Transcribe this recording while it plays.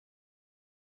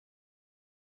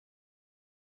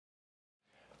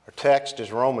Our text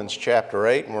is Romans chapter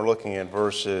 8, and we're looking at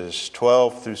verses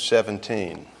 12 through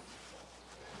 17.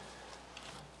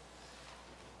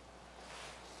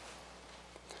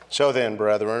 So then,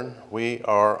 brethren, we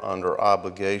are under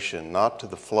obligation, not to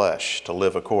the flesh, to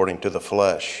live according to the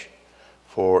flesh.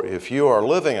 For if you are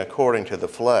living according to the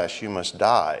flesh, you must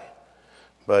die.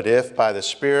 But if by the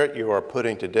Spirit you are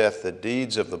putting to death the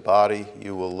deeds of the body,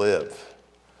 you will live.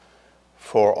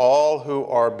 For all who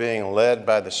are being led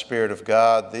by the Spirit of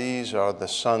God, these are the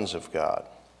sons of God.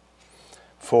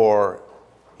 For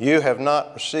you have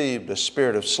not received a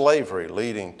spirit of slavery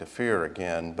leading to fear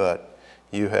again, but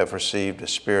you have received a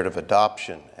spirit of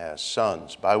adoption as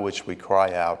sons, by which we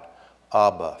cry out,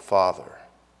 Abba, Father.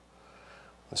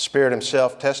 The Spirit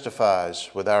Himself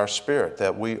testifies with our spirit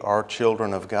that we are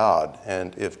children of God,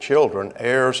 and if children,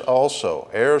 heirs also,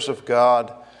 heirs of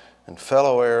God, and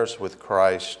fellow heirs with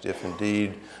Christ, if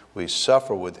indeed we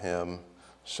suffer with Him,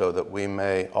 so that we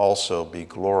may also be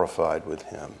glorified with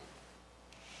Him.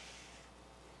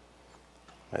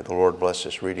 May the Lord bless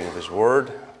this reading of His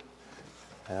Word,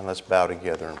 and let's bow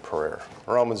together in prayer.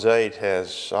 Romans 8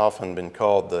 has often been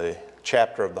called the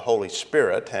chapter of the Holy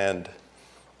Spirit, and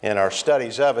in our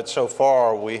studies of it so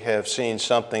far, we have seen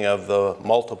something of the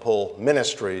multiple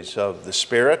ministries of the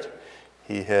Spirit.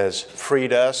 He has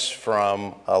freed us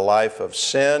from a life of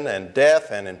sin and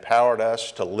death and empowered us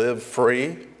to live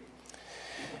free.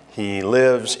 He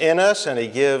lives in us and He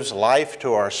gives life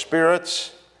to our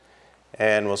spirits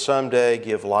and will someday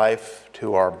give life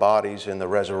to our bodies in the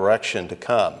resurrection to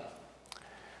come.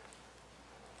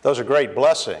 Those are great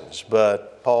blessings,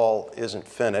 but Paul isn't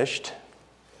finished.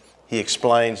 He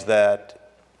explains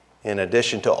that in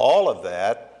addition to all of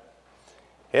that,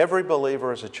 every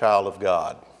believer is a child of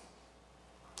God.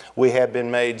 We have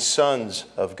been made sons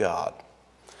of God.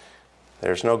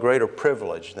 There's no greater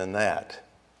privilege than that.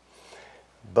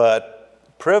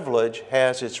 But privilege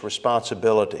has its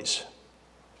responsibilities.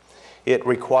 It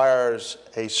requires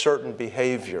a certain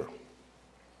behavior.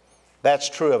 That's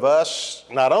true of us,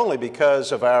 not only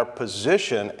because of our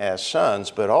position as sons,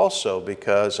 but also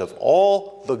because of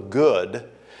all the good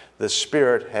the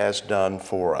Spirit has done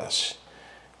for us.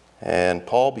 And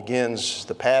Paul begins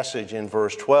the passage in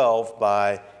verse 12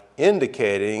 by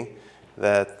indicating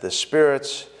that the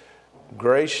Spirit's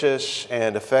gracious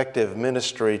and effective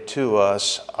ministry to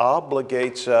us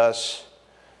obligates us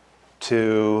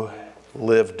to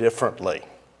live differently.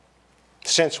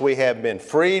 Since we have been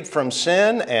freed from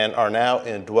sin and are now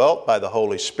indwelt by the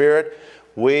Holy Spirit,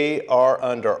 we are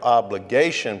under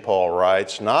obligation, Paul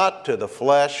writes, not to the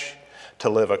flesh to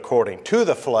live according to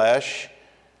the flesh.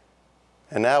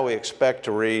 And now we expect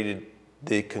to read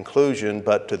the conclusion,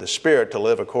 but to the Spirit to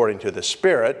live according to the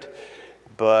Spirit.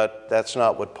 But that's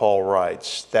not what Paul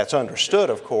writes. That's understood,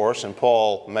 of course, and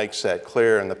Paul makes that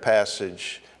clear in the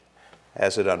passage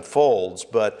as it unfolds.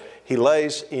 But he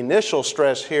lays initial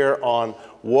stress here on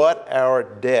what our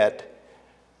debt,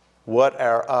 what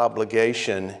our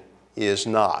obligation is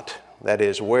not. That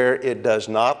is, where it does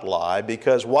not lie,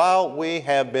 because while we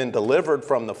have been delivered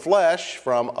from the flesh,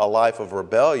 from a life of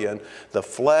rebellion, the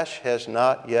flesh has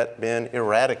not yet been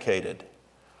eradicated.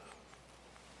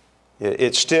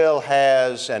 It still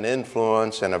has an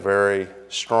influence, and a very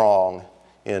strong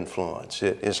influence.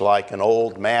 It is like an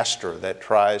old master that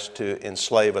tries to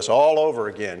enslave us all over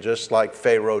again, just like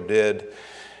Pharaoh did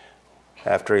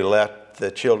after he let the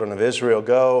children of Israel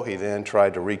go. He then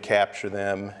tried to recapture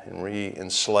them and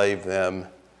re-enslave them,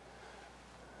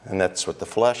 and that's what the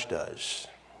flesh does.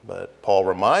 But Paul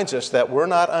reminds us that we're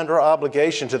not under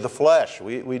obligation to the flesh.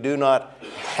 We do not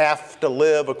have to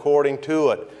live according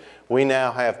to it. We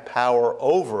now have power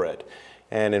over it.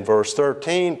 And in verse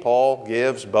 13, Paul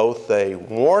gives both a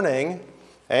warning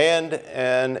and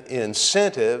an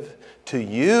incentive to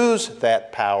use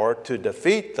that power to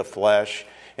defeat the flesh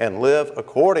and live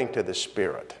according to the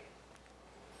Spirit.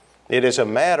 It is a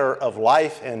matter of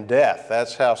life and death.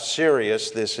 That's how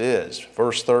serious this is.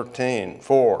 Verse 13,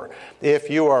 for if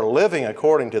you are living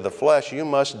according to the flesh, you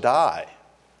must die.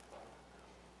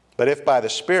 But if by the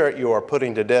Spirit you are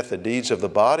putting to death the deeds of the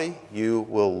body, you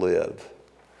will live.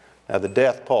 Now, the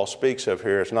death Paul speaks of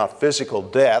here is not physical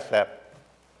death. That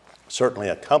certainly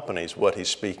accompanies what he's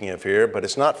speaking of here, but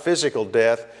it's not physical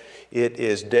death. It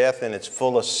is death in its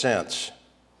fullest sense.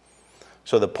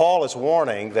 So that Paul is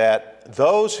warning that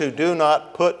those who do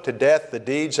not put to death the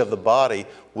deeds of the body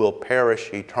will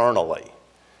perish eternally.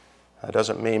 That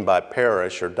doesn't mean by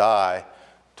perish or die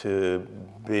to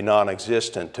be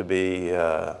non-existent, to be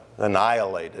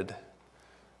annihilated,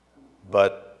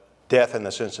 but death in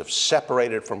the sense of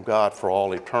separated from God for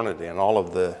all eternity and all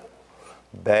of the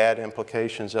bad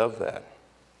implications of that.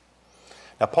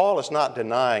 Now, Paul is not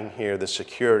denying here the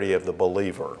security of the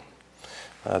believer.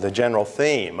 The general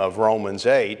theme of Romans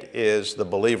 8 is the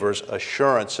believer's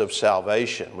assurance of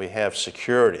salvation. We have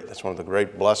security. That's one of the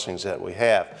great blessings that we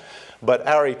have. But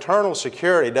our eternal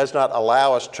security does not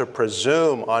allow us to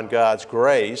presume on God's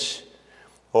grace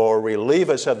or relieve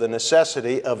us of the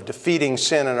necessity of defeating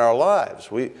sin in our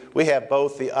lives. We have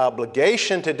both the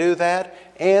obligation to do that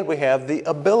and we have the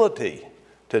ability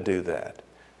to do that.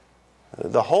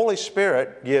 The Holy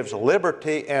Spirit gives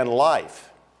liberty and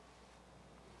life.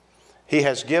 He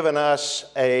has given us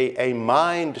a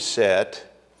mindset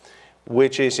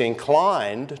which is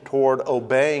inclined toward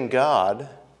obeying God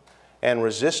and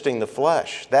resisting the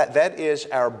flesh. That is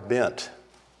our bent.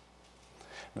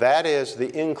 That is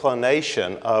the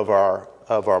inclination of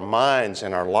our minds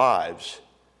and our lives,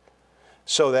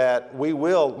 so that we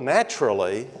will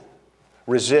naturally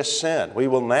resist sin. We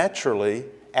will naturally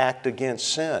act against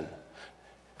sin.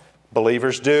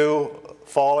 Believers do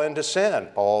fall into sin.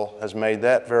 Paul has made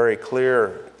that very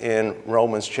clear in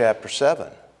Romans chapter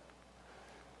 7.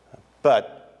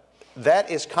 But that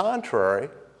is contrary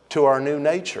to our new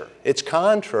nature. It's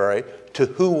contrary to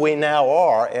who we now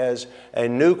are as a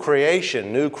new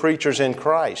creation, new creatures in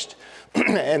Christ.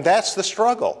 And that's the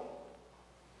struggle.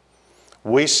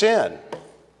 We sin,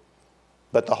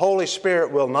 but the Holy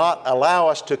Spirit will not allow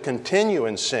us to continue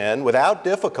in sin without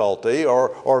difficulty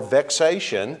or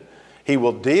vexation. He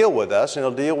will deal with us, and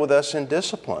He'll deal with us in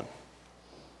discipline.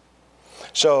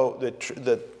 So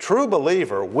the true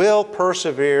believer will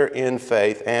persevere in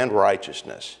faith and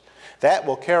righteousness. That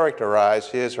will characterize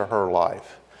his or her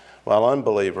life, while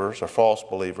unbelievers or false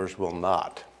believers will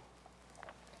not.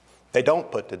 They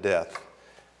don't put to death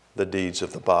the deeds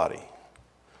of the body.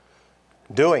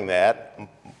 Doing that,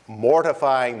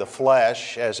 mortifying the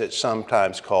flesh, as it's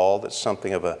sometimes called, it's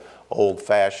something of an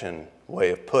old-fashioned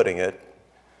way of putting it,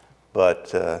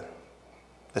 but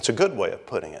it's a good way of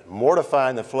putting it.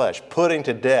 Mortifying the flesh, putting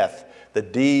to death the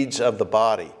deeds of the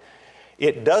body.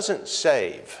 It doesn't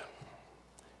save.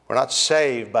 We're not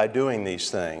saved by doing these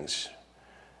things.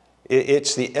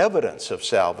 It's the evidence of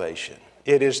salvation.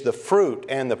 It is the fruit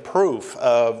and the proof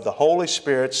of the Holy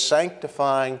Spirit's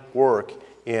sanctifying work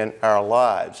in our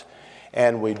lives.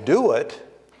 And we do it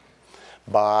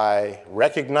by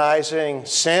recognizing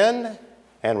sin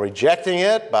and rejecting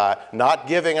it, by not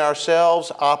giving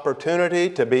ourselves opportunity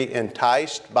to be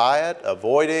enticed by it,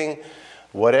 avoiding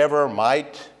whatever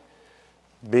might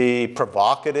be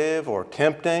provocative or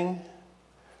tempting.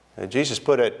 Jesus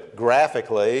put it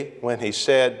graphically when He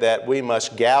said that we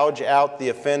must gouge out the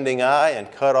offending eye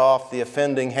and cut off the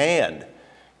offending hand.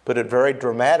 Put it very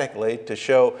dramatically to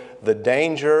show the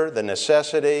danger, the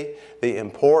necessity, the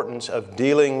importance of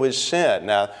dealing with sin.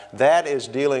 Now, that is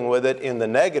dealing with it in the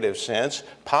negative sense.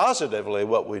 Positively,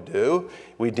 what we do,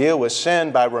 we deal with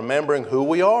sin by remembering who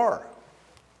we are.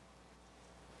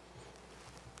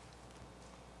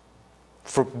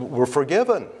 We're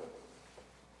forgiven.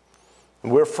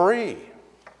 We're free.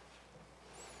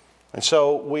 And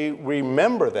so we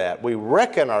remember that. We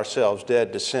reckon ourselves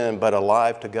dead to sin, but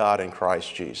alive to God in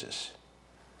Christ Jesus.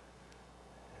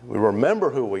 We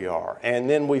remember who we are, and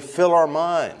then we fill our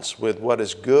minds with what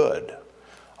is good,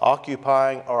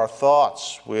 occupying our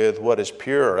thoughts with what is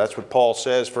pure. That's what Paul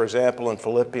says, for example, in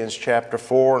Philippians chapter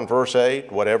 4 and verse 8,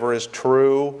 whatever is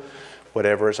true,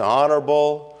 whatever is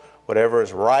honorable, whatever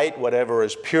is right, whatever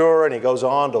is pure, and he goes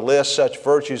on to list such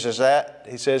virtues as that.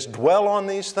 He says, dwell on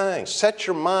these things. Set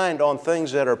your mind on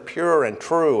things that are pure and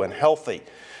true and healthy.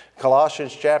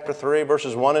 Colossians chapter 3,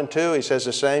 verses 1 and 2, he says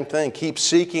the same thing. Keep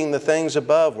seeking the things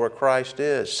above where Christ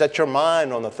is. Set your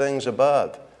mind on the things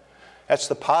above. That's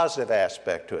the positive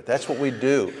aspect to it. That's what we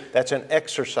do. That's an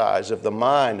exercise of the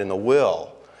mind and the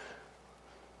will.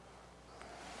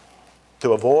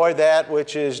 To avoid that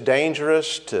which is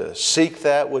dangerous, to seek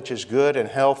that which is good and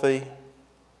healthy.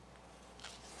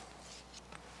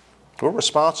 We're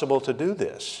responsible to do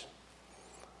this,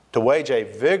 to wage a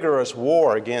vigorous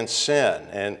war against sin,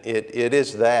 and it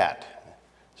is that.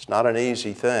 It's not an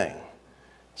easy thing.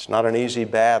 It's not an easy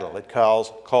battle. It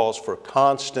calls for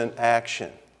constant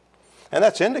action. And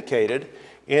that's indicated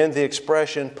in the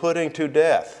expression putting to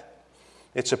death.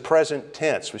 It's a present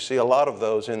tense. We see a lot of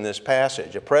those in this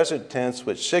passage. A present tense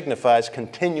which signifies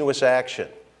continuous action.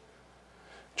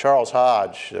 Charles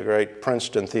Hodge, the great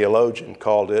Princeton theologian,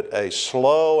 called it a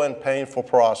slow and painful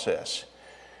process.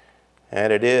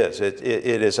 And it is. It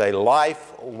is a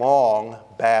lifelong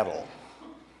battle.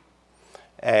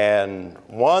 And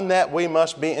one that we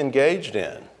must be engaged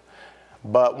in.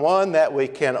 But one that we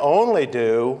can only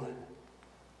do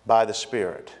by the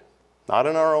Spirit. Not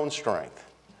in our own strength,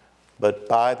 but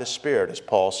by the Spirit, as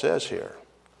Paul says here.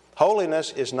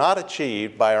 Holiness is not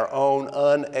achieved by our own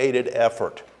unaided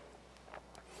effort,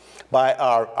 by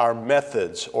our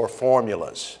methods or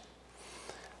formulas.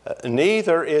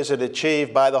 Neither is it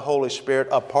achieved by the Holy Spirit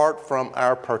apart from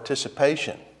our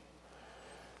participation.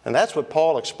 And that's what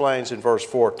Paul explains in verse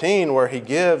 14, where he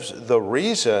gives the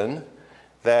reason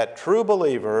that true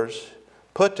believers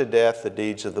put to death the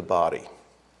deeds of the body.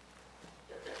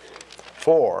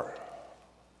 For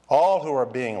all who are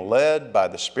being led by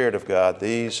the Spirit of God,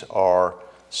 these are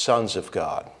sons of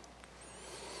God.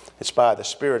 It's by the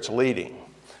Spirit's leading,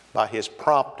 by His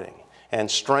prompting and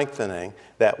strengthening,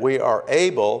 that we are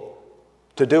able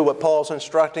to do what Paul's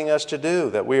instructing us to do,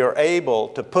 that we are able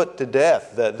to put to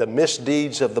death the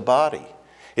misdeeds of the body.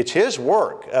 It's His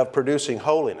work of producing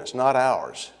holiness, not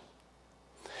ours.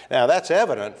 Now that's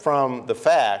evident from the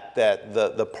fact that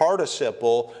the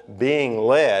participle being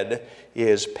led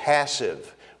is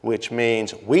passive, which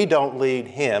means we don't lead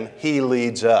Him, He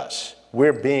leads us.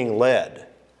 We're being led.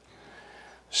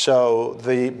 So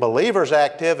the believer's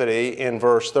activity in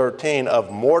verse 13 of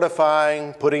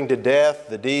mortifying, putting to death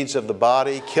the deeds of the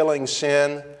body, killing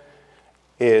sin,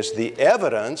 is the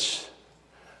evidence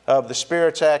of the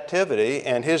Spirit's activity,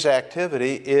 and His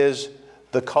activity is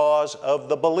the cause of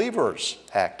the believer's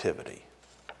activity.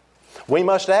 We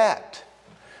must act,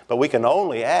 but we can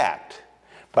only act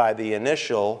by the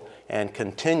initial and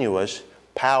continuous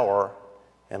power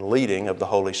and leading of the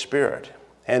Holy Spirit.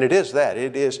 And it is that.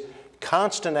 It is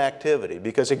constant activity,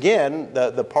 because again,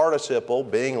 the participle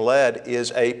being led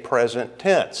is a present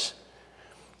tense,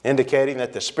 indicating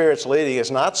that the Spirit's leading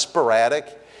is not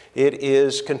sporadic, it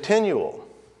is continual.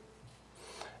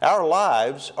 Our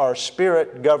lives are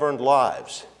Spirit-governed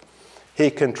lives.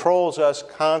 He controls us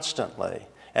constantly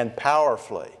and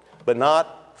powerfully, but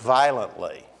not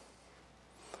violently.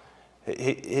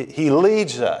 He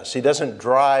leads us. He doesn't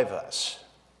drive us.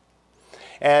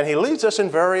 And He leads us in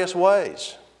various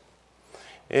ways,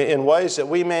 in ways that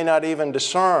we may not even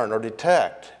discern or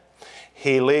detect.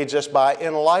 He leads us by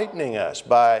enlightening us,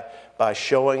 by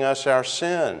showing us our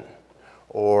sin,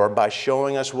 or by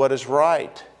showing us what is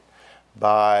right,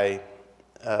 by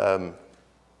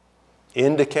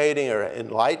indicating or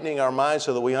enlightening our minds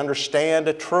so that we understand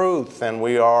a truth and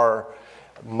we are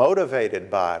motivated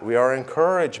by it, we are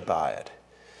encouraged by it.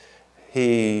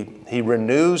 He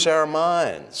renews our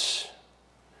minds,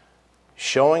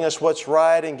 showing us what's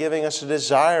right and giving us a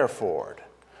desire for it.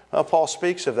 Well, Paul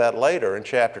speaks of that later in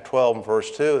chapter 12 and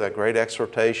verse 2, that great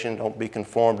exhortation, don't be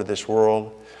conformed to this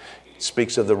world. It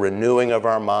speaks of the renewing of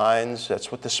our minds.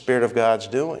 That's what the Spirit of God's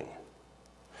doing.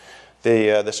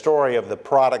 The story of the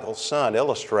prodigal son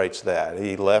illustrates that.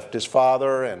 He left his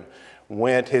father and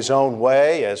went his own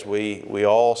way, as we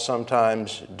all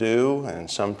sometimes do, and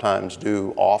sometimes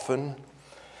do often.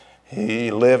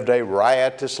 He lived a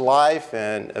riotous life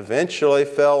and eventually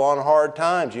fell on hard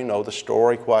times. You know the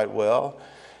story quite well.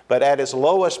 But at his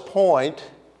lowest point,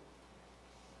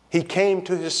 he came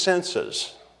to his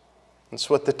senses.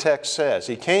 That's what the text says.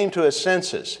 He came to his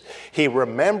senses. He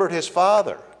remembered his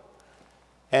father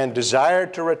and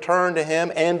desired to return to him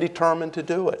and determined to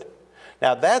do it.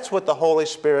 Now that's what the Holy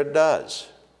Spirit does.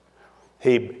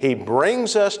 He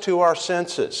brings us to our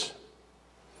senses.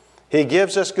 He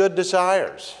gives us good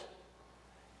desires.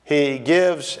 He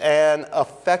gives an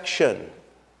affection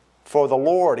for the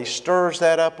Lord. He stirs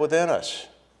that up within us.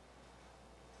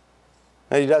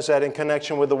 And He does that in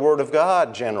connection with the Word of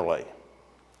God generally.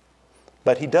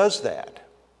 But He does that.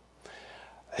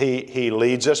 He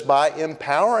leads us by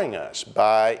empowering us,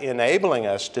 by enabling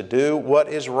us to do what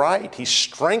is right. He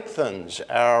strengthens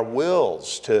our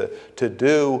wills to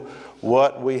do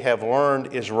what we have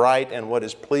learned is right and what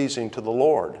is pleasing to the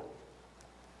Lord.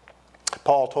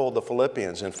 Paul told the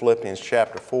Philippians in Philippians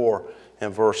chapter 4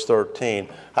 and verse 13,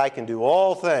 I can do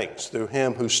all things through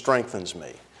Him who strengthens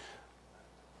me.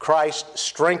 Christ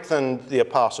strengthened the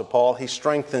Apostle Paul. He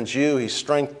strengthens you. He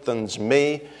strengthens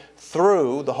me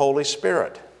through the Holy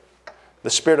Spirit. The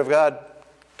Spirit of God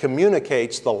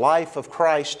communicates the life of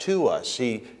Christ to us.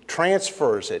 He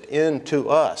transfers it into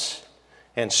us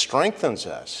and strengthens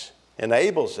us,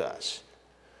 enables us.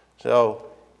 So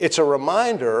it's a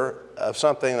reminder of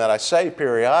something that I say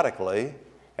periodically,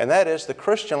 and that is the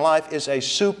Christian life is a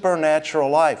supernatural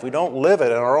life. We don't live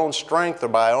it in our own strength or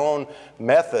by our own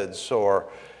methods or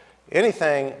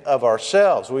anything of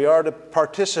ourselves. We are to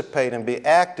participate and be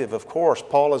active, of course.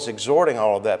 Paul is exhorting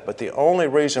all of that, but the only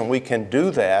reason we can do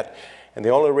that, and the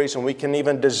only reason we can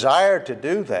even desire to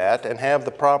do that and have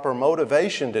the proper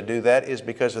motivation to do that, is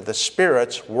because of the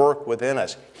Spirit's work within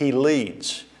us. He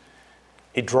leads.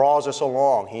 He draws us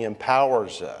along. He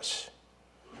empowers us.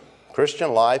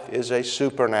 Christian life is a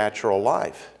supernatural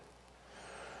life.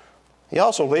 He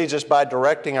also leads us by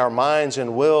directing our minds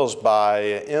and wills by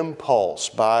impulse,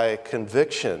 by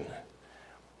conviction.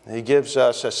 He gives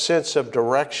us a sense of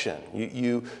direction.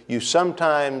 You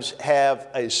sometimes have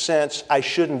a sense, I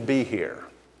shouldn't be here.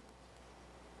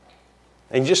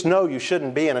 And you just know you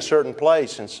shouldn't be in a certain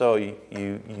place, and so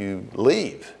you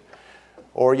leave.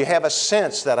 Or you have a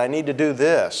sense that I need to do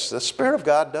this. The Spirit of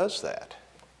God does that.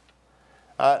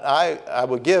 I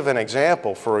would give an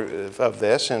example of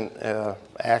this in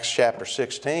Acts chapter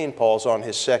 16. Paul's on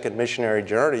his second missionary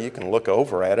journey. You can look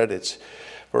over at it. It's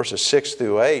verses 6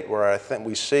 through 8 where I think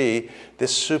we see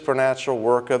this supernatural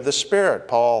work of the Spirit.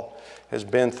 Paul has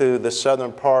been through the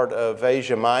southern part of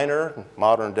Asia Minor,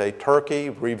 modern-day Turkey,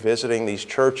 revisiting these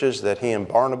churches that he and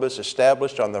Barnabas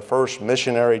established on their first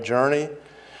missionary journey.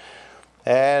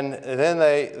 And then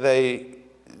they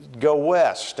go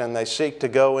west and they seek to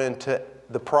go into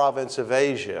the province of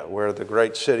Asia, where the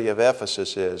great city of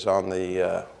Ephesus is on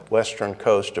the western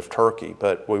coast of Turkey.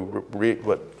 But we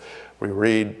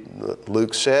read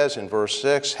Luke says in verse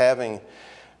 6, having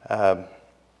that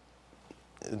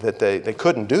they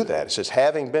couldn't do that. It says,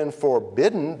 having been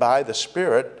forbidden by the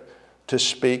Spirit to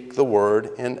speak the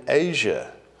word in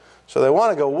Asia. So they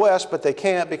want to go west, but they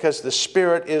can't because the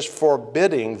Spirit is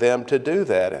forbidding them to do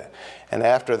that. And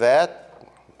after that,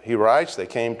 he writes, they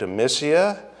came to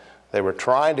Mysia. They were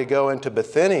trying to go into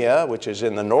Bithynia, which is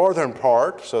in the northern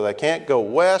part, so they can't go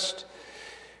west.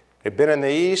 They've been in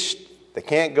the east. They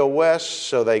can't go west,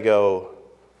 so they go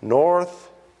north,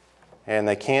 and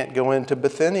they can't go into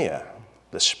Bithynia.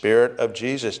 The Spirit of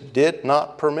Jesus did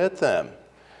not permit them.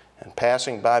 And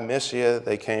passing by Mysia,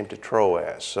 they came to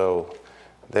Troas. So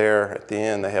there at the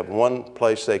end, they have one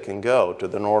place they can go, to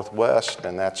the northwest,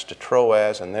 and that's to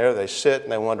Troas. And there they sit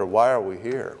and they wonder, why are we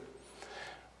here?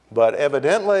 But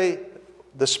evidently,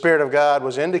 the Spirit of God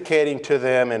was indicating to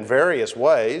them in various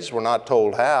ways. We're not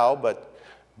told how, but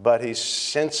they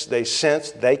sensed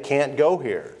they can't go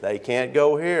here. They can't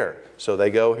go here, so they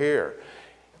go here.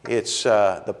 It's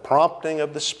the prompting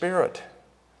of the Spirit,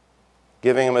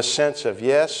 giving them a sense of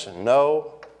yes and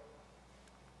no.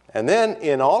 And then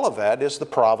in all of that is the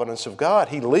providence of God.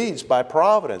 He leads by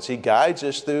providence. He guides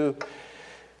us through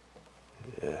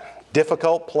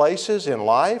difficult places in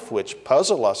life which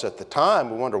puzzle us at the time.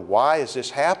 We wonder, why is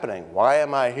this happening? Why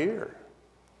am I here?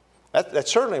 That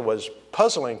certainly was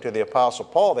puzzling to the Apostle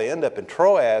Paul. They end up in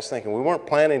Troas thinking, we weren't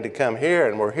planning to come here,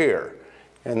 and we're here.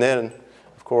 And then,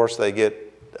 of course, they get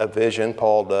a vision,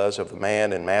 Paul does, of a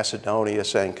man in Macedonia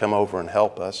saying, come over and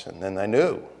help us. And then they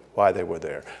knew why they were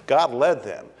there. God led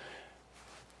them.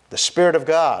 The Spirit of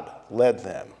God led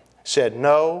them. Said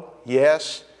no,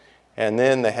 yes, and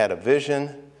then they had a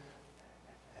vision,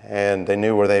 and they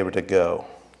knew where they were to go.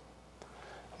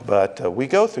 But we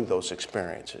go through those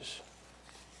experiences.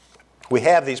 We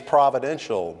have these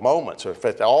providential moments. In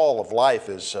fact, all of life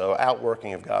is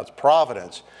outworking of God's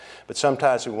providence. But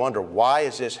sometimes we wonder, why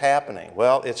is this happening?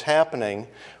 Well, it's happening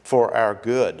for our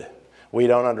good. We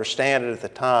don't understand it at the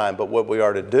time, but what we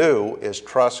are to do is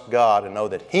trust God and know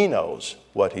that He knows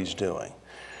what He's doing.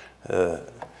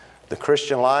 The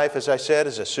Christian life, as I said,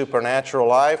 is a supernatural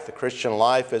life. The Christian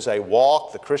life is a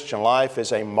walk. The Christian life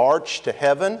is a march to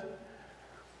heaven.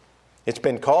 It's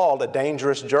been called a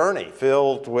dangerous journey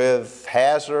filled with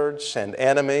hazards and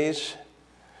enemies.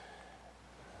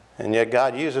 And yet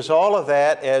God uses all of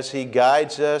that as He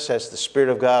guides us, as the Spirit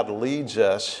of God leads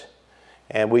us.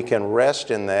 And we can rest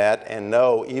in that and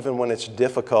know, even when it's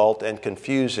difficult and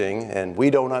confusing and we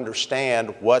don't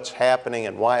understand what's happening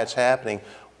and why it's happening,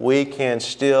 we can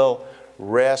still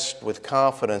rest with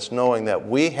confidence knowing that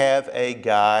we have a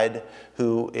guide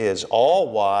who is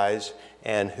all-wise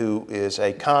and who is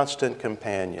a constant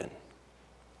companion.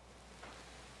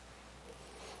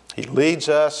 He leads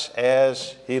us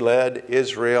as He led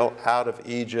Israel out of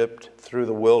Egypt through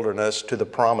the wilderness to the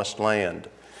promised land.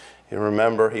 You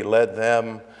remember, He led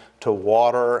them to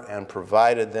water and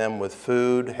provided them with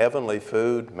food, heavenly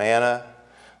food, manna.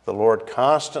 The Lord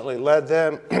constantly led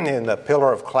them in the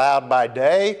pillar of cloud by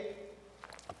day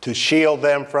to shield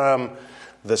them from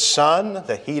the sun,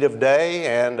 the heat of day,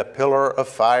 and a pillar of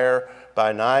fire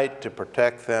by night to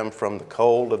protect them from the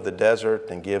cold of the desert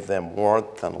and give them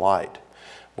warmth and light.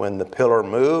 When the pillar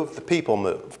moved, the people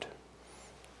moved.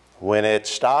 When it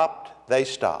stopped, they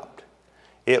stopped.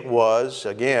 It was,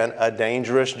 again, a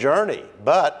dangerous journey,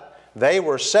 but they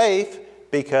were safe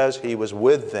because He was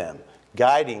with them,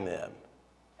 guiding them,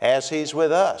 as He's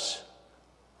with us,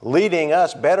 leading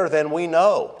us better than we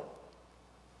know.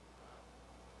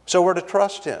 So we're to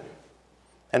trust Him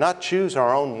and not choose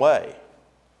our own way.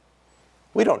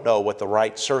 We don't know what the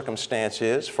right circumstance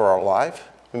is for our life.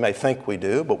 We may think we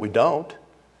do, but we don't.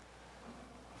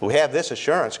 We have this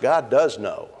assurance: God does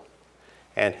know.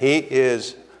 And He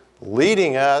is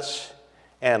leading us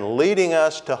and leading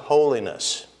us to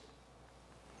holiness.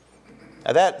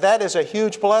 Now that is a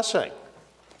huge blessing.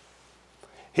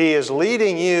 He is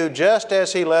leading you just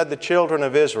as He led the children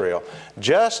of Israel.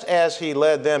 Just as He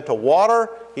led them to water,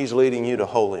 He's leading you to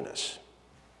holiness.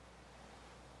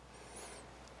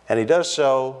 And He does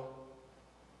so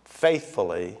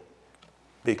faithfully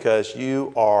because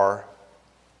you are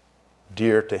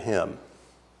dear to Him.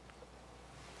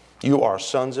 You are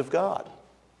sons of God.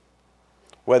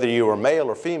 Whether you are male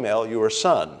or female, you are a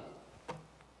son.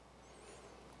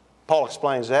 Paul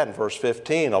explains that in verse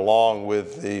 15, along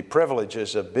with the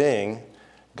privileges of being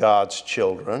God's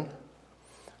children.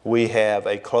 We have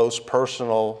a close,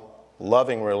 personal,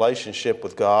 loving relationship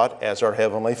with God as our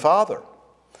Heavenly Father.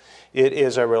 It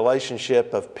is a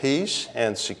relationship of peace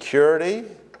and security,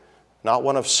 not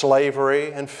one of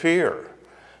slavery and fear.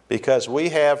 Because we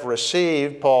have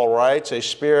received, Paul writes, a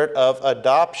spirit of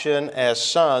adoption as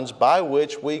sons, by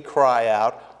which we cry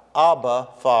out, Abba,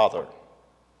 Father.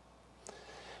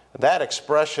 That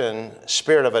expression,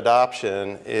 spirit of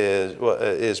adoption,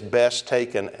 is best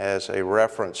taken as a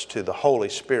reference to the Holy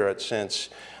Spirit, since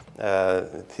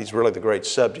He's really the great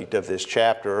subject of this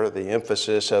chapter. The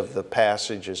emphasis of the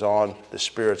passage is on the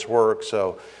Spirit's work,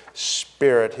 so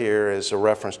Spirit here is a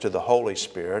reference to the Holy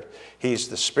Spirit. He's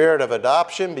the Spirit of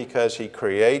adoption because He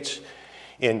creates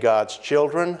in God's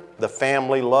children the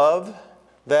family love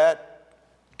that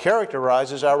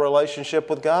characterizes our relationship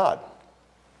with God.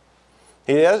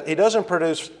 He doesn't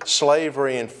produce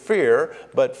slavery and fear,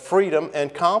 but freedom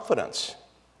and confidence.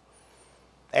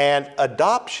 And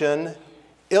adoption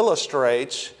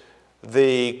illustrates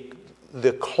the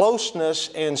closeness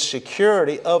and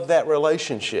security of that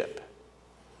relationship.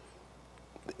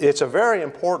 It's a very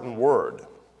important word.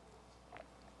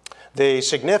 The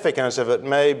significance of it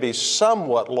may be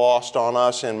somewhat lost on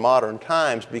us in modern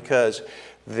times because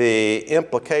the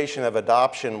implication of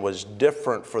adoption was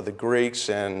different for the Greeks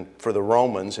and for the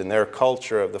Romans in their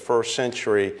culture of the first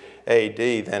century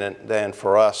A.D. than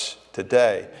for us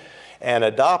today. An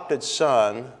adopted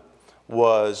son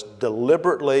was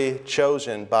deliberately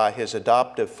chosen by his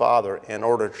adoptive father in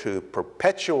order to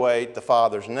perpetuate the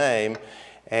father's name,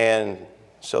 and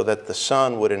so that the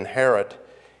son would inherit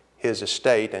his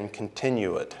estate and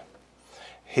continue it.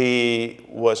 He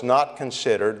was not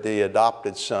considered, the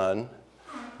adopted son,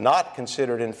 not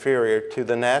considered inferior to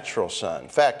the natural son. In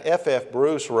fact, F.F.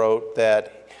 Bruce wrote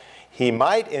that he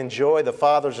might enjoy the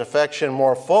father's affection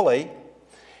more fully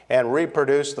and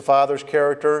reproduce the father's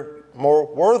character more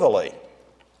worthily.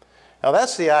 Now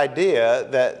that's the idea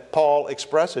that Paul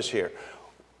expresses here.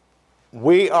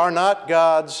 We are not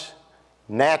God's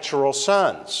natural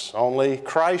sons. Only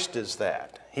Christ is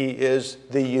that. He is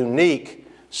the unique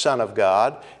Son of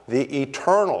God, the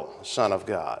eternal Son of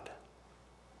God.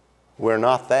 We're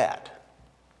not that.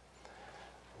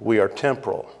 We are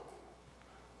temporal.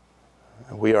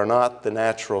 We are not the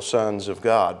natural sons of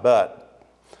God, but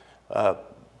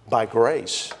by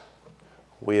grace,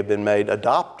 we have been made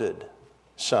adopted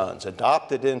sons,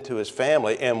 adopted into His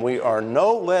family, and we are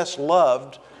no less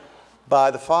loved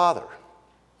by the Father.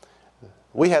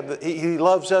 He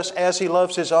loves us as He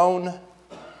loves His own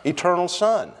eternal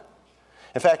Son.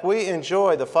 In fact, we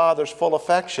enjoy the Father's full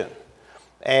affection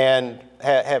and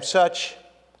have such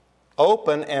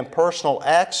open and personal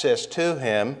access to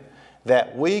Him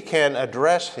that we can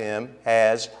address Him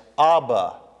as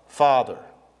Abba, Father.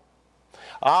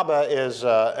 Abba is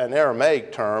an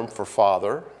Aramaic term for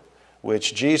father,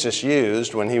 which Jesus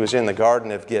used when He was in the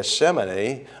Garden of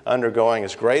Gethsemane, undergoing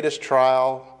His greatest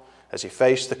trial as He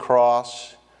faced the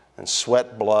cross and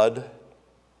sweat blood.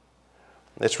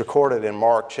 It's recorded in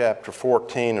Mark chapter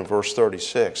 14 and verse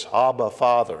 36. Abba,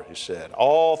 Father, He said,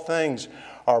 all things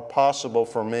are possible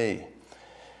for me.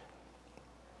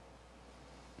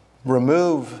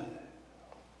 Remove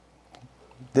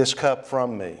this cup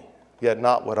from me, yet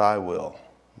not what I will,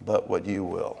 but what you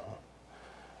will.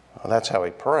 Well, that's how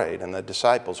He prayed, and the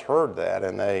disciples heard that,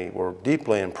 and they were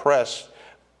deeply impressed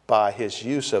by His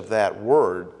use of that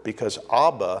word, because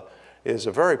Abba is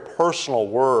a very personal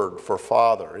word for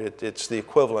father. It's the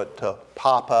equivalent to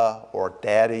papa or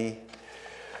daddy.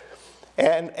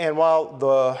 And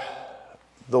while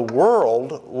the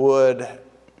world would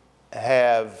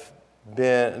have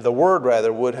been, the word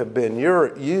rather, would have been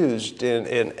used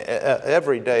in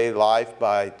everyday life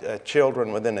by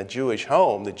children within a Jewish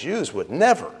home, the Jews would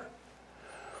never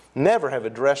have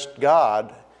addressed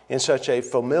God in such a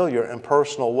familiar and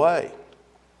personal way.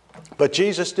 But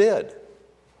Jesus did.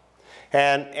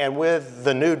 And with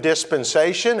the new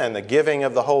dispensation and the giving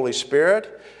of the Holy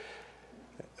Spirit,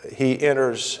 He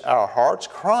enters our hearts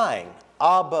crying,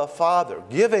 Abba, Father,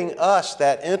 giving us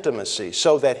that intimacy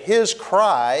so that His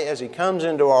cry as He comes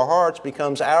into our hearts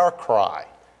becomes our cry.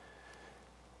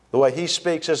 The way He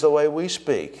speaks is the way we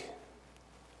speak.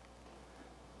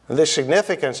 The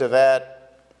significance of that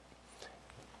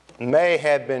may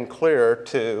have been clearer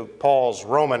to Paul's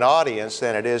Roman audience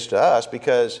than it is to us,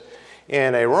 because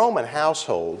in a Roman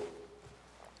household,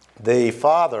 the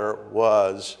father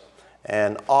was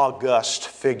an august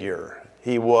figure.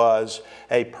 He was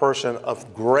a person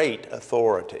of great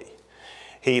authority.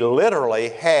 He literally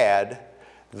had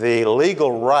the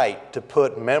legal right to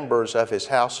put members of his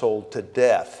household to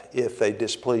death if they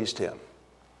displeased him.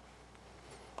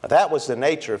 That was the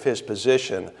nature of his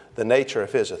position, the nature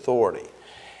of his authority.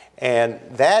 And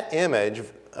that image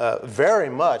very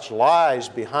much lies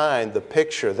behind the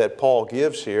picture that Paul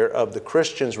gives here of the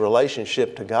Christian's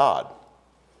relationship to God.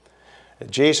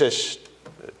 Jesus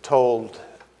told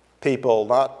people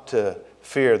not to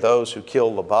fear those who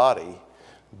kill the body,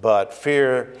 but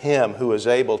fear Him who is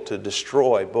able to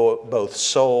destroy both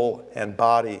soul and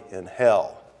body in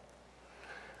hell.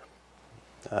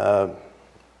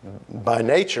 By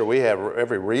nature, we have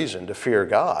every reason to fear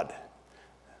God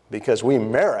because we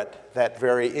merit that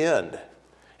very end.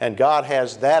 And God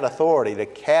has that authority to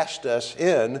cast us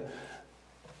in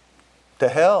to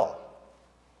hell.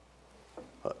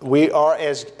 We are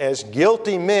as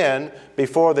guilty men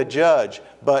before the judge,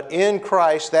 but in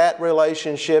Christ that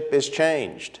relationship is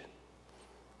changed.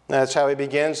 That's how he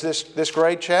begins this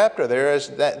great chapter.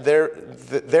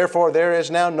 Therefore there is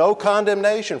now no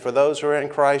condemnation for those who are in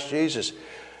Christ Jesus.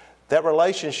 That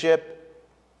relationship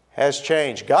has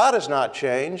changed. God has not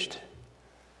changed,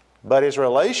 but His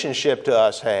relationship to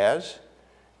us has.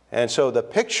 And so the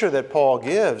picture that Paul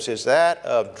gives is that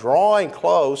of drawing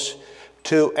close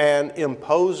to an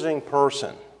imposing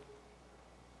person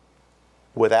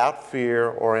without fear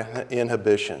or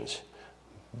inhibitions,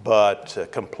 but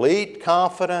complete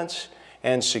confidence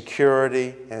and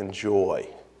security and joy.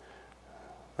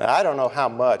 Now, I don't know how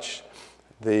much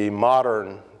the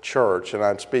modern church, and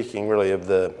I'm speaking really of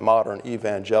the modern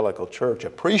evangelical church,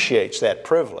 appreciates that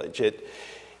privilege.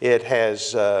 It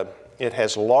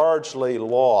has largely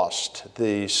lost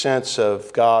the sense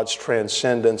of God's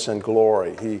transcendence and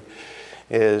glory. He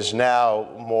is now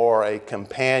more a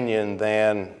companion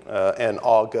than an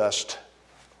august,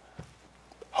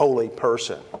 holy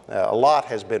person. A lot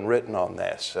has been written on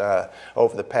this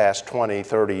over the past 20,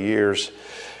 30 years,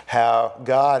 how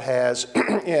God has,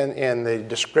 in the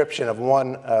description of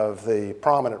one of the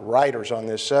prominent writers on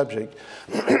this subject,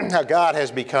 how God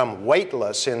has become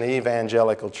weightless in the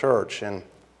evangelical church. And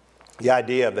the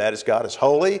idea of that is God is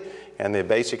holy, and the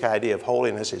basic idea of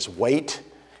holiness is weight,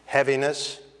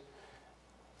 heaviness.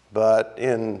 But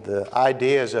in the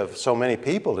ideas of so many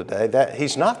people today, that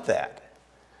He's not that.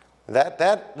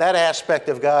 That aspect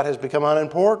of God has become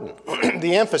unimportant.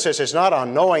 The emphasis is not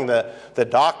on knowing the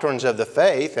doctrines of the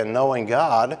faith and knowing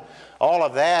God. All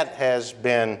of that has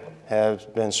been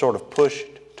sort of pushed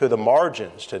to the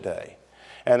margins today.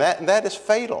 And that is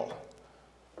fatal.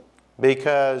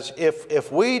 Because if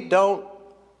we don't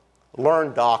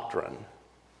learn doctrine,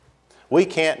 we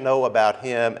can't know about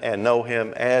Him and know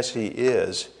Him as He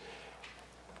is,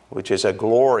 which is a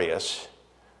glorious,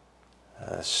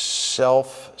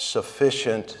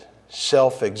 self-sufficient,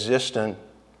 self-existent,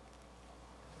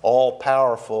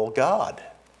 all-powerful God.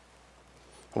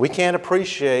 We can't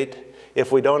appreciate,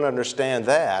 if we don't understand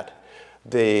that,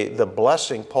 the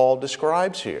blessing Paul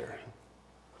describes here.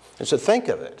 And so think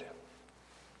of it.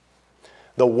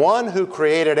 The one who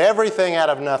created everything out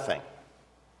of nothing,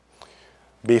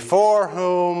 before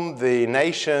whom the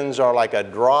nations are like a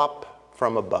drop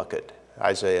from a bucket,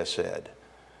 Isaiah said,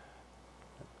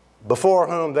 before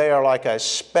whom they are like a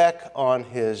speck on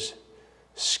His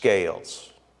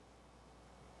scales.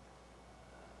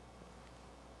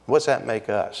 What's that make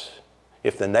us?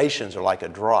 If the nations are like a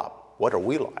drop, what are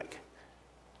we like?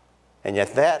 And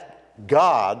yet that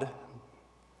God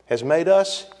has made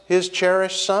us His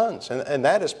cherished sons. And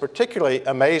that is particularly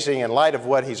amazing in light of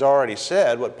what he's already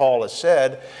said, what Paul has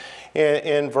said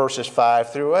in verses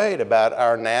 5 through 8 about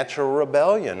our natural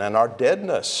rebellion and our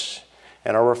deadness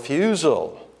and our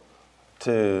refusal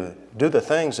to do the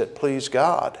things that please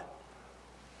God.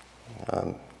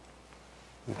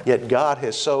 Yet God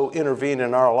has so intervened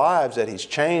in our lives that He's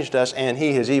changed us, and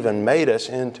He has even made us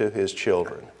into His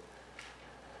children.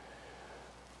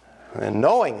 And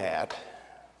knowing that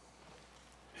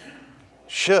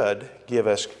should give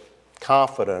us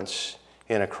confidence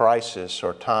in a crisis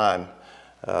or time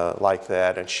like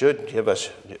that, and should give us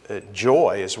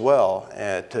joy as well,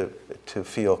 and to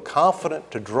feel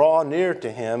confident to draw near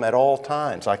to Him at all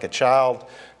times, like a child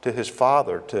to his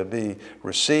father, to be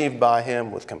received by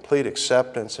Him with complete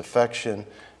acceptance, affection,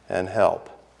 and help.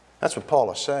 That's what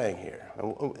Paul is saying here.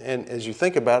 And as you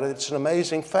think about it, it's an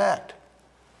amazing fact.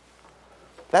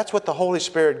 That's what the Holy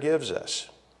Spirit gives us.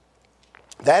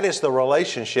 That is the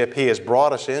relationship He has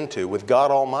brought us into with God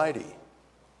Almighty.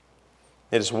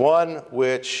 It is one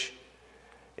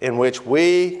in which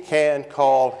we can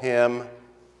call Him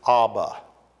Abba.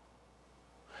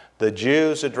 The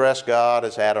Jews address God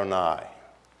as Adonai.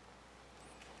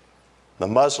 The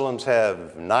Muslims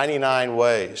have 99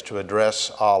 ways to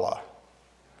address Allah.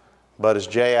 But as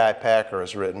J.I. Packer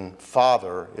has written,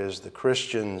 Father is the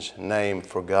Christian's name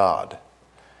for God.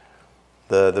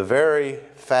 The very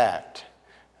fact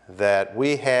that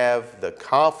we have the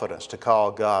confidence to call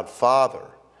God Father,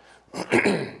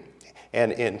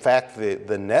 and in fact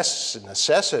the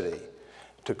necessity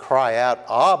to cry out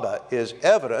Abba, is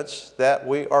evidence that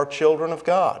we are children of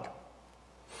God.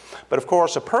 But of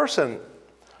course, a person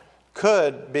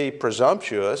could be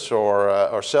presumptuous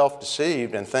or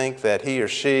self-deceived and think that he or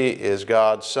she is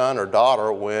God's son or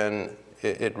daughter when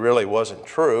it really wasn't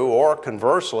true, or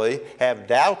conversely have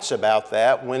doubts about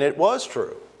that when it was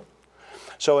true.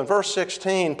 So in verse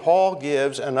 16, Paul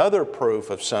gives another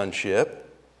proof of sonship,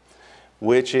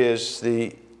 which is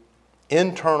the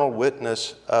internal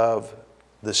witness of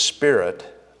the Spirit,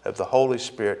 of the Holy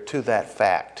Spirit, to that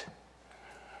fact.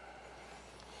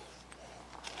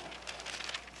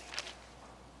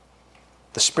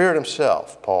 The Spirit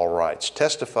Himself, Paul writes,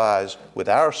 testifies with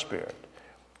our spirit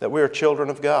that we are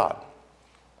children of God.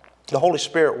 The Holy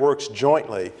Spirit works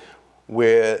jointly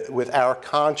with our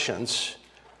conscience,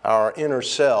 our inner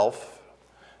self,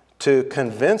 to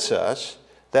convince us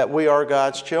that we are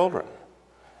God's children.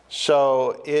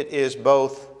 So it is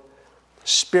both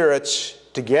spirits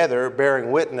together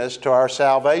bearing witness to our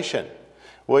salvation.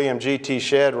 William G.T.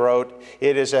 Shedd wrote,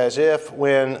 "It is as if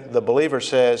when the believer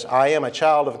says, 'I am a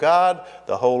child of God,'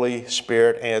 the Holy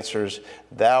Spirit answers,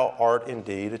 'Thou art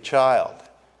indeed a child.'"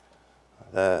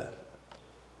 The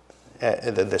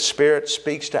Spirit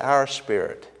speaks to our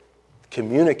spirit,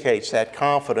 communicates that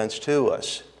confidence to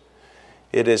us.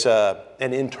 It is an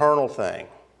internal thing.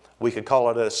 We could call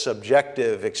it a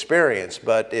subjective experience,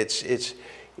 but it's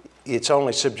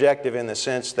only subjective in the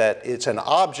sense that it's an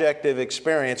objective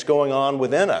experience going on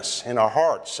within us, in our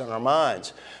hearts and our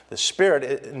minds. The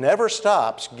Spirit never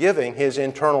stops giving His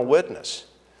internal witness.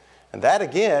 And that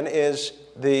again is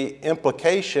the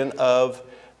implication of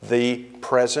the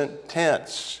present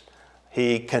tense.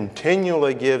 He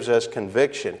continually gives us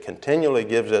conviction, continually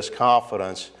gives us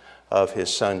confidence of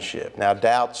His sonship. Now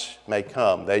doubts may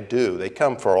come, they do. They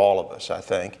come for all of us, I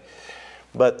think.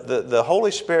 But the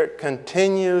Holy Spirit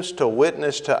continues to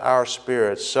witness to our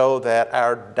spirits so that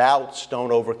our doubts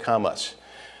don't overcome us.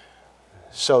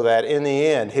 So that in the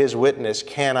end, His witness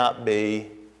cannot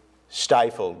be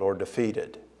stifled or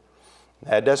defeated.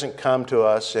 That doesn't come to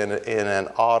us in an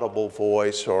audible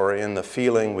voice or in the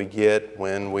feeling we get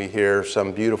when we hear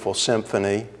some beautiful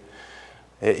symphony.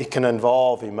 It can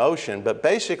involve emotion, but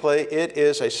basically it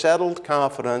is a settled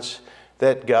confidence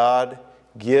that God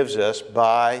gives us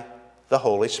by the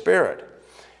Holy Spirit.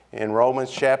 In Romans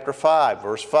chapter 5,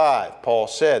 verse 5, Paul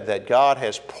said that God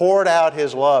has poured out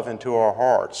His love into our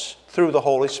hearts through the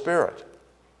Holy Spirit.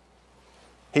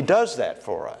 He does that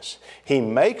for us. He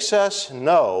makes us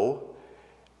know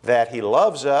that He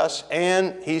loves us,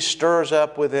 and He stirs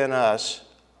up within us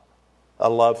a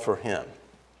love for Him.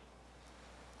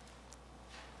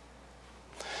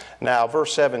 Now,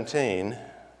 verse 17,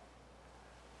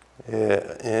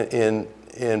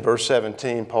 in verse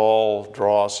 17, Paul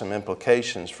draws some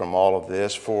implications from all of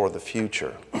this for the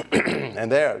future.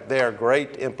 And they are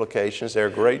great implications. They're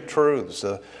great truths.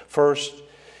 The first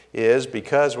is,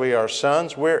 because we are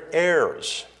sons, we're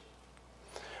heirs.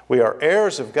 We are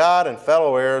heirs of God and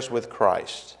fellow heirs with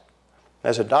Christ.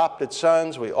 As adopted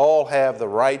sons, we all have the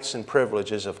rights and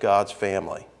privileges of God's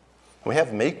family. We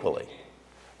have them equally.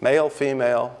 Male,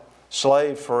 female,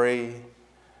 slave, free,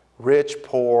 rich,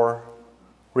 poor,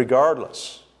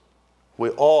 regardless.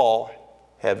 We all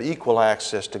have equal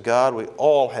access to God. We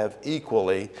all have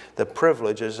equally the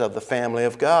privileges of the family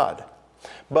of God.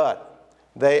 But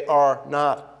they are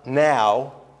not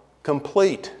now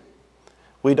complete.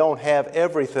 We don't have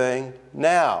everything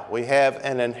now. We have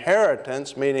an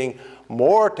inheritance, meaning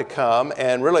more to come,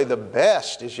 and really the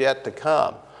best is yet to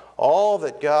come. All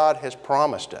that God has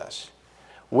promised us.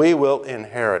 We will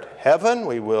inherit heaven.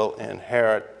 We will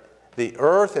inherit the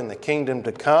earth and the kingdom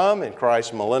to come in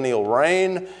Christ's millennial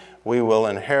reign. We will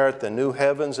inherit the new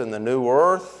heavens and the new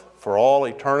earth for all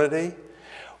eternity.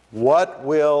 What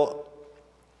will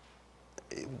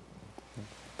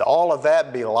all of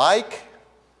that be like?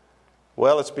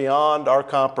 Well, it's beyond our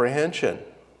comprehension.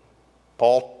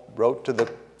 Paul wrote to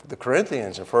the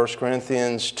Corinthians in 1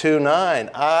 Corinthians 2:9,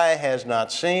 "Eye has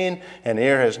not seen and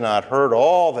ear has not heard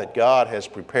all that God has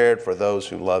prepared for those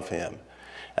who love Him."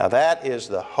 Now that is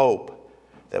the hope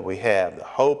that we have. The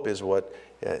hope is what,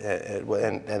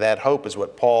 and that hope is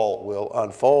what Paul will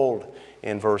unfold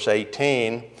in verse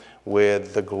 18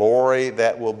 with the glory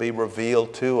that will be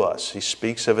revealed to us. He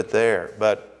speaks of it there.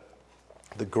 But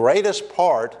the greatest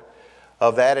part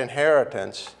of that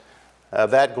inheritance,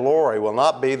 of that glory, will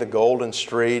not be the golden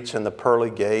streets and the pearly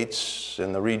gates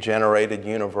and the regenerated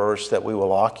universe that we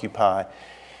will occupy.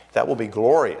 That will be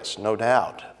glorious, no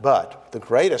doubt. But the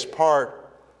greatest part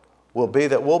will be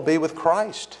that we'll be with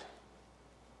Christ.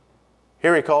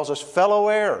 Here he calls us fellow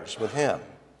heirs with Him.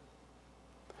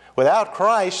 Without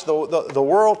Christ, the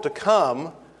world to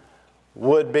come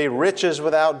would be riches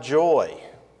without joy.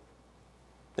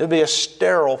 It would be a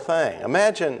sterile thing.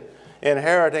 Imagine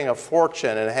inheriting a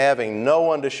fortune and having no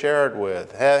one to share it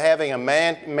with, having a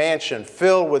mansion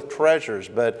filled with treasures,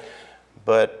 but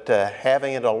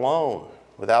having it alone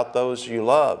without those you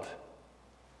love.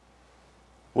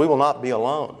 We will not be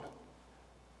alone.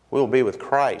 We will be with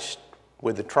Christ,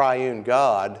 with the triune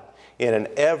God, in an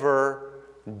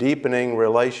ever-deepening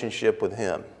relationship with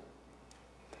Him.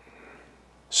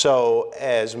 So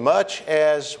as much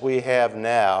as we have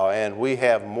now, and we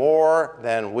have more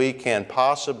than we can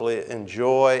possibly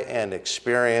enjoy and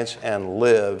experience and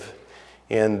live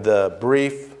in the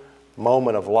brief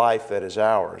moment of life that is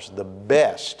ours, the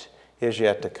best is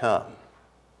yet to come.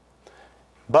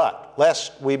 But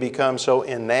lest we become so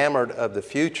enamored of the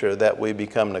future that we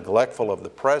become neglectful of the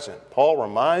present, Paul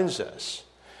reminds us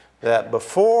that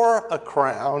before a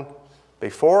crown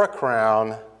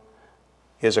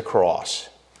is a cross.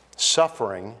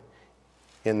 Suffering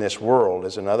in this world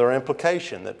is another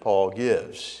implication that Paul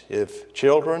gives. If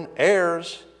children,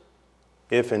 heirs,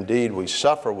 if indeed we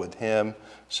suffer with Him,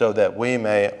 so that we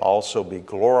may also be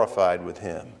glorified with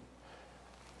Him.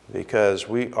 Because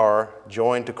we are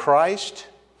joined to Christ,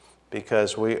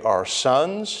 because we are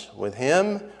sons with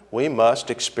Him, we must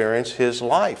experience His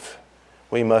life.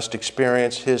 We must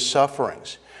experience His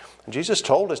sufferings. Jesus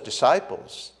told His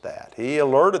disciples that. He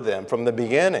alerted them from the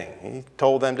beginning. He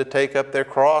told them to take up their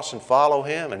cross and follow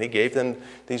Him. And He gave them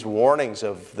these warnings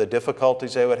of the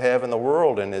difficulties they would have in the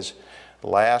world in His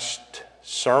last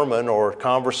sermon or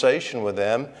conversation with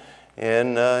them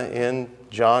in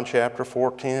John chapter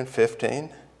 14 and 15.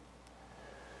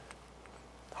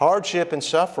 Hardship and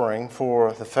suffering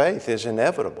for the faith is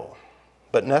inevitable,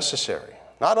 but necessary.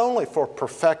 Not only for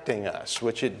perfecting us,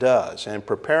 which it does, and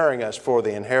preparing us for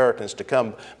the inheritance to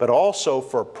come, but also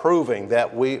for proving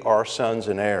that we are sons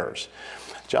and heirs.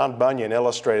 John Bunyan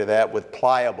illustrated that with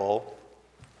Pliable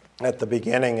at the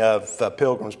beginning of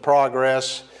Pilgrim's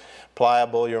Progress.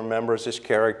 Pliable, you remember, is this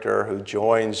character who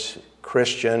joins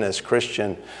Christian as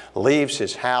Christian leaves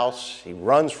his house. He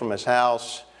runs from his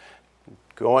house,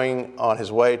 going on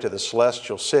his way to the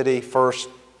celestial city, first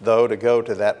though to go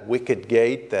to that wicket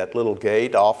gate, that little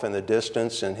gate off in the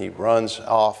distance, and he runs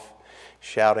off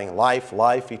shouting, "Life,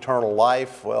 life, eternal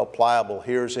life." Well, Pliable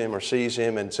hears him or sees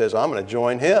him and says, "I'm going to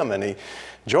join him." And he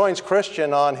joins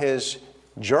Christian on his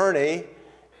journey,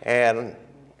 and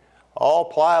all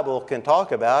Pliable can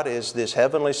talk about is this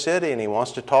heavenly city, and he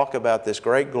wants to talk about this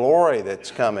great glory that's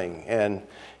coming. And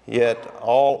yet,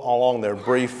 all along their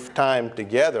brief time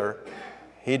together,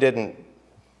 he didn't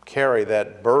carry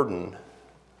that burden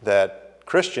that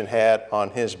Christian had on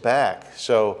his back.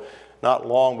 So not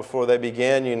long before they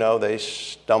begin, they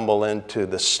stumble into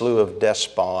the Slough of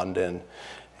Despond, and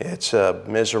it's a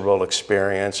miserable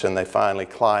experience, and they finally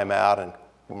climb out, and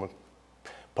when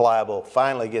Pliable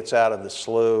finally gets out of the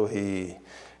slough, he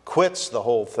quits the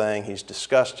whole thing. He's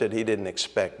disgusted. He didn't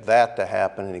expect that to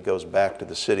happen, and he goes back to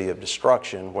the city of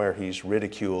destruction where he's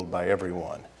ridiculed by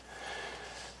everyone.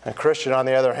 And Christian, on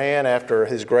the other hand, after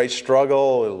his great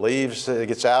struggle,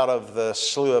 gets out of the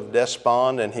Slough of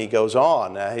Despond, and he goes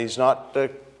on. Now, he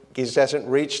hasn't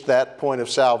reached that point of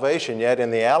salvation yet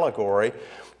in the allegory,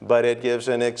 but it gives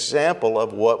an example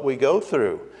of what we go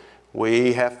through.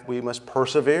 We must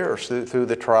persevere through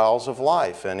the trials of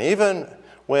life. And even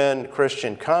when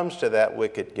Christian comes to that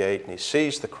wicket gate and he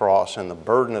sees the cross and the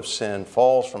burden of sin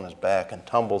falls from his back and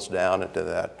tumbles down into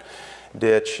that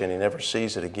ditch, and he never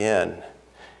sees it again,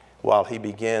 while he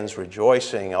begins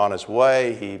rejoicing on his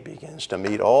way, he begins to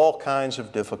meet all kinds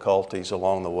of difficulties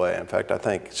along the way. In fact, I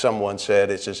think someone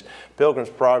said Pilgrim's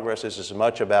Progress is as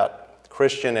much about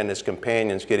Christian and his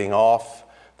companions getting off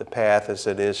the path as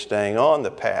it is staying on the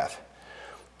path.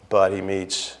 But he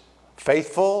meets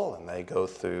Faithful, and they go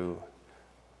through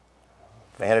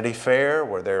Vanity Fair,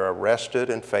 where they're arrested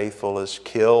and Faithful is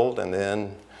killed. And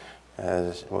then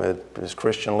as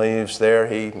Christian leaves there,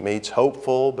 he meets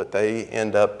Hopeful, but they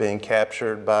end up being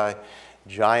captured by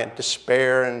Giant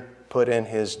Despair and put in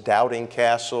his doubting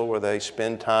castle, where they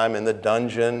spend time in the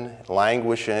dungeon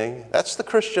languishing. That's the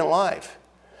Christian life.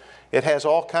 It has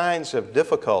all kinds of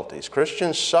difficulties.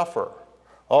 Christians suffer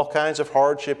all kinds of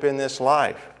hardship in this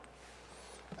life.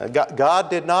 God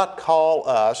did not call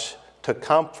us to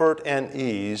comfort and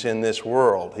ease in this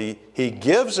world. He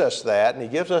gives us that, and He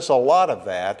gives us a lot of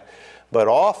that, but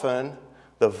often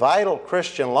the vital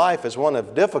Christian life is one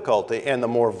of difficulty, and the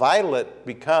more vital it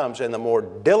becomes and the more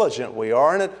diligent we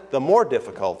are in it, the more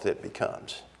difficult it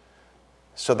becomes.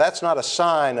 So that's not a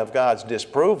sign of God's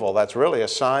disapproval. That's really a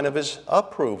sign of His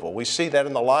approval. We see that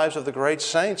in the lives of the great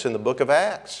saints in the book of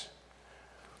Acts.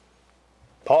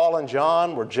 Paul and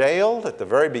John were jailed at the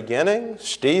very beginning.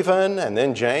 Stephen and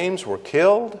then James were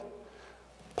killed.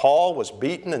 Paul was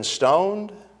beaten and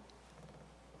stoned.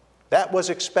 That was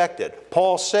expected.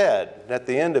 Paul said at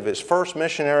the end of his first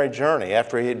missionary journey,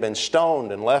 after he had been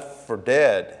stoned and left for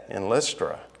dead in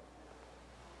Lystra,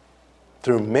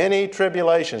 through many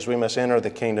tribulations we must enter the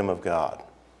kingdom of God.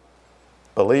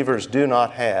 Believers do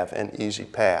not have an easy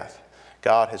path.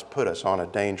 God has put us on a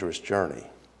dangerous journey.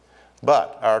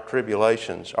 But our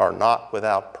tribulations are not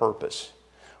without purpose.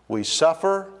 We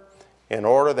suffer in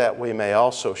order that we may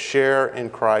also share in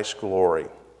Christ's glory.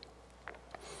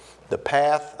 The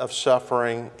path of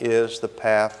suffering is the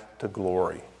path to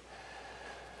glory.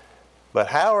 But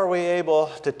how are we able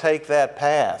to take that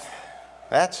path?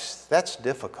 That's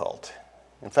difficult.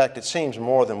 In fact, it seems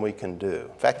more than we can do.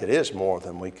 In fact, it is more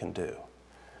than we can do.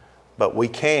 But we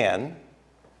can,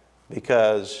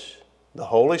 because the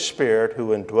Holy Spirit who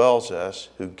indwells us,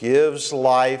 who gives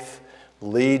life,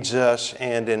 leads us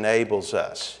and enables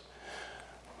us.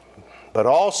 But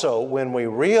also when we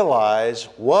realize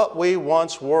what we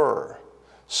once were,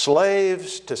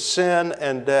 slaves to sin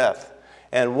and death,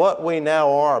 and what we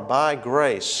now are by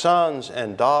grace, sons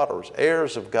and daughters,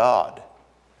 heirs of God,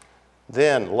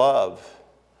 then love,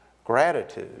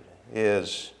 gratitude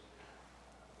is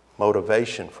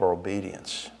motivation for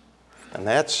obedience. And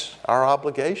that's our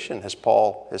obligation, as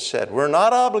Paul has said. We're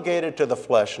not obligated to the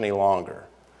flesh any longer.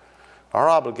 Our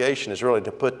obligation is really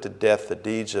to put to death the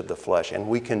deeds of the flesh. And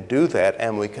we can do that,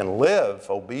 and we can live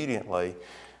obediently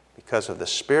because of the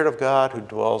Spirit of God who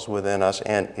dwells within us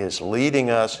and is leading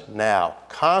us now,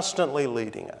 constantly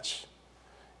leading us.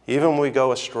 Even when we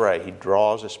go astray, He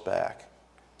draws us back.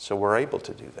 So we're able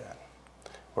to do that.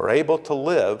 We're able to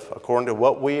live according to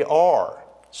what we are,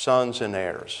 sons and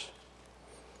heirs.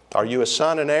 Are you a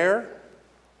son and heir?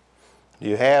 Do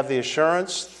you have the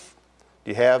assurance?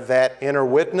 Do you have that inner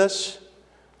witness?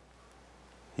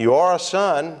 You are a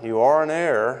son, you are an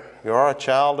heir, you are a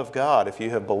child of God if you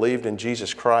have believed in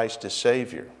Jesus Christ as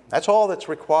Savior. That's all that's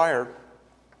required.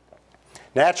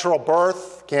 Natural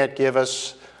birth can't give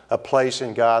us a place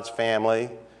in God's family.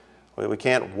 We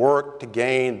can't work to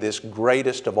gain this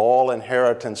greatest of all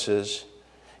inheritances.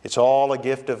 It's all a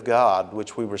gift of God,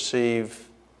 which we receive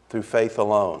through faith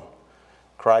alone.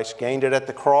 Christ gained it at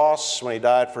the cross when He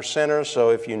died for sinners, so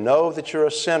if you know that you're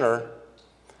a sinner,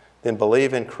 then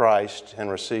believe in Christ and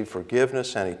receive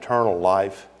forgiveness and eternal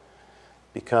life.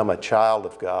 Become a child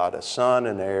of God, a son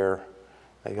and heir.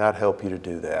 May God help you to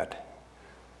do that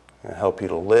and help you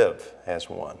to live as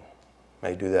one.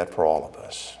 May He do that for all of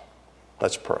us.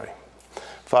 Let's pray.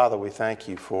 Father, we thank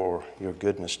You for Your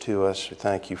goodness to us. We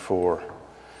thank You for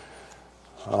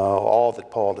all that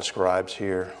Paul describes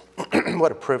here.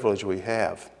 What a privilege we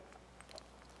have.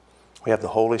 We have the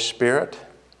Holy Spirit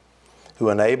who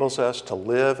enables us to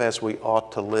live as we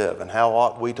ought to live. And how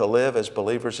ought we to live as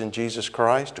believers in Jesus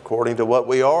Christ? According to what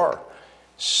we are,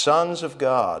 sons of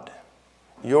God.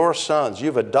 Your sons.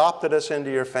 You've adopted us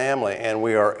into Your family, and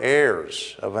we are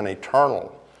heirs of an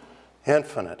eternal,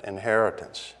 infinite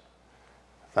inheritance.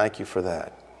 Thank You for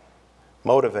that.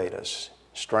 Motivate us,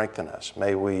 strengthen us.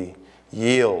 May we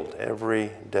yield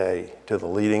every day to the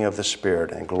leading of the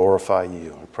Spirit and glorify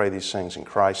You. We pray these things in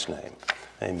Christ's name.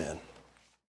 Amen.